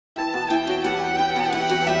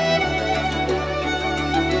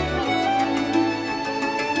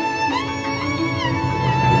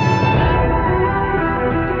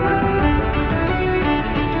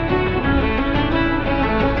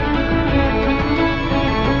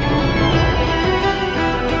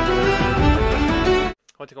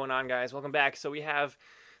going on, guys? Welcome back. So we have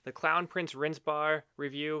the Clown Prince Rinse Bar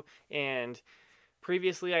review, and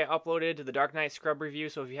previously I uploaded the Dark Knight Scrub review,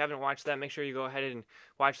 so if you haven't watched that, make sure you go ahead and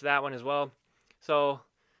watch that one as well. So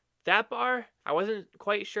that bar, I wasn't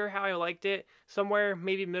quite sure how I liked it. Somewhere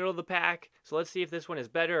maybe middle of the pack. So let's see if this one is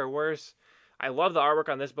better or worse. I love the artwork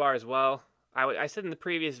on this bar as well. I said in the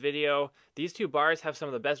previous video, these two bars have some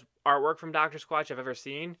of the best artwork from Dr. Squatch I've ever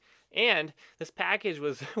seen. And this package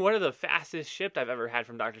was one of the fastest shipped I've ever had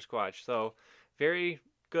from Dr. Squatch. So very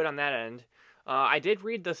good on that end. I did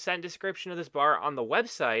read the scent description of this bar on the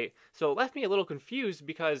website, so it left me a little confused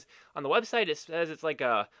because on the website it says it's like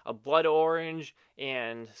a blood orange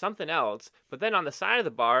and something else. But then on the side of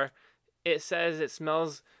the bar, it says it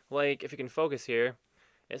smells like, if you can focus here,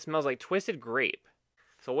 it smells like twisted grape.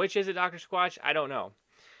 So which is it, Dr. Squatch? I don't know.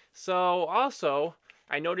 So also,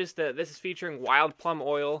 I noticed that this is featuring wild plum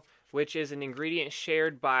oil, which is an ingredient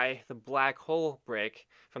shared by the black hole brick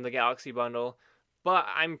from the Galaxy bundle. But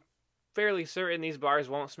I'm fairly certain these bars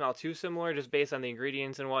won't smell too similar just based on the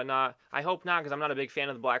ingredients and whatnot. I hope not, because I'm not a big fan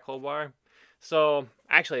of the black hole bar. So,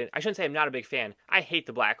 actually, I shouldn't say I'm not a big fan. I hate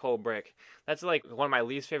the black hole brick. That's like one of my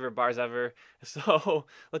least favorite bars ever. So,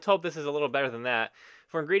 let's hope this is a little better than that.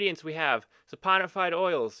 For ingredients, we have saponified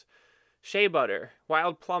oils, shea butter,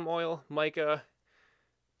 wild plum oil, mica,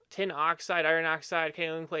 tin oxide, iron oxide,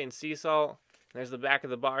 kaolin clay, and sea salt. And there's the back of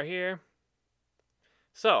the bar here.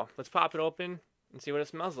 So, let's pop it open and see what it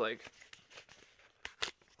smells like.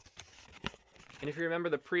 And if you remember,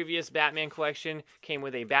 the previous Batman collection came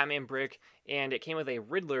with a Batman brick, and it came with a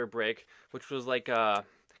Riddler brick, which was like a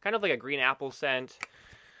kind of like a green apple scent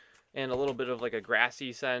and a little bit of like a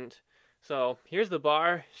grassy scent. So here's the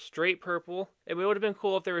bar, straight purple. It would have been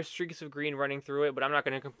cool if there were streaks of green running through it, but I'm not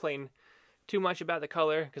going to complain too much about the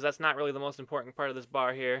color because that's not really the most important part of this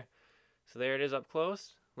bar here. So there it is up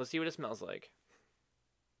close. Let's see what it smells like.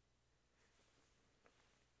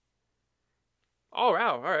 Oh,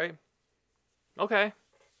 wow, all right. Okay.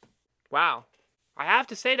 Wow. I have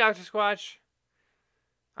to say, Dr. Squatch,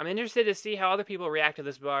 I'm interested to see how other people react to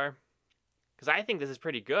this bar, because I think this is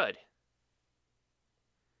pretty good.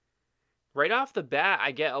 Right off the bat,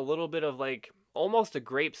 I get a little bit of like almost a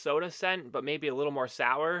grape soda scent, but maybe a little more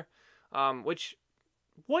sour, which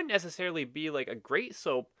wouldn't necessarily be like a great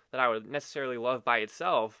soap that I would necessarily love by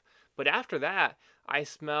itself. But after that, I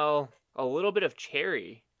smell a little bit of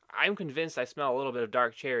cherry. I'm convinced I smell a little bit of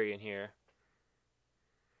dark cherry in here.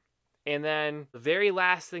 And then the very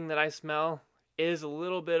last thing that I smell is a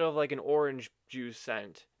little bit of like an orange juice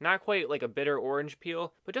scent. Not quite like a bitter orange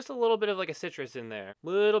peel, but just a little bit of like a citrus in there.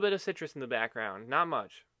 Little bit of citrus in the background, not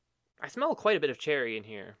much. I smell quite a bit of cherry in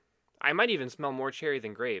here. I might even smell more cherry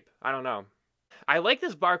than grape. I don't know. I like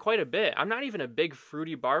this bar quite a bit. I'm not even a big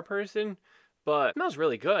fruity bar person, but it smells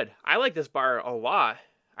really good. I like this bar a lot.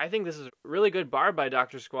 I think this is a really good bar by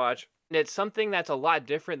Dr. Squatch. And it's something that's a lot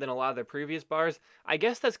different than a lot of their previous bars. I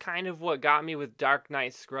guess that's kind of what got me with Dark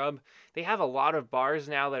Knight Scrub. They have a lot of bars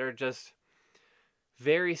now that are just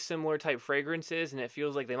very similar type fragrances, and it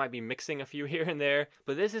feels like they might be mixing a few here and there.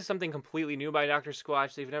 But this is something completely new by Dr.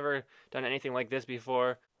 Squatch. They've never done anything like this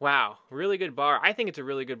before. Wow, really good bar. I think it's a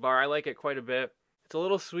really good bar. I like it quite a bit. It's a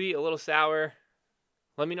little sweet, a little sour.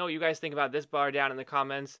 Let me know what you guys think about this bar down in the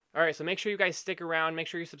comments. Alright, so make sure you guys stick around. Make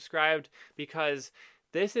sure you're subscribed, because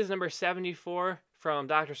this is number 74 from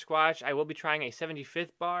Dr. Squatch. I will be trying a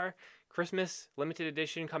 75th bar, Christmas limited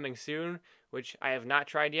edition coming soon, which I have not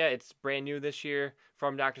tried yet. It's brand new this year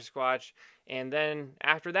from Dr. Squatch. And then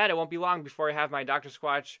after that, it won't be long before I have my Dr.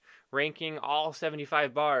 Squatch ranking all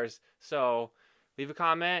 75 bars. So leave a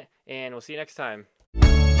comment, and we'll see you next time.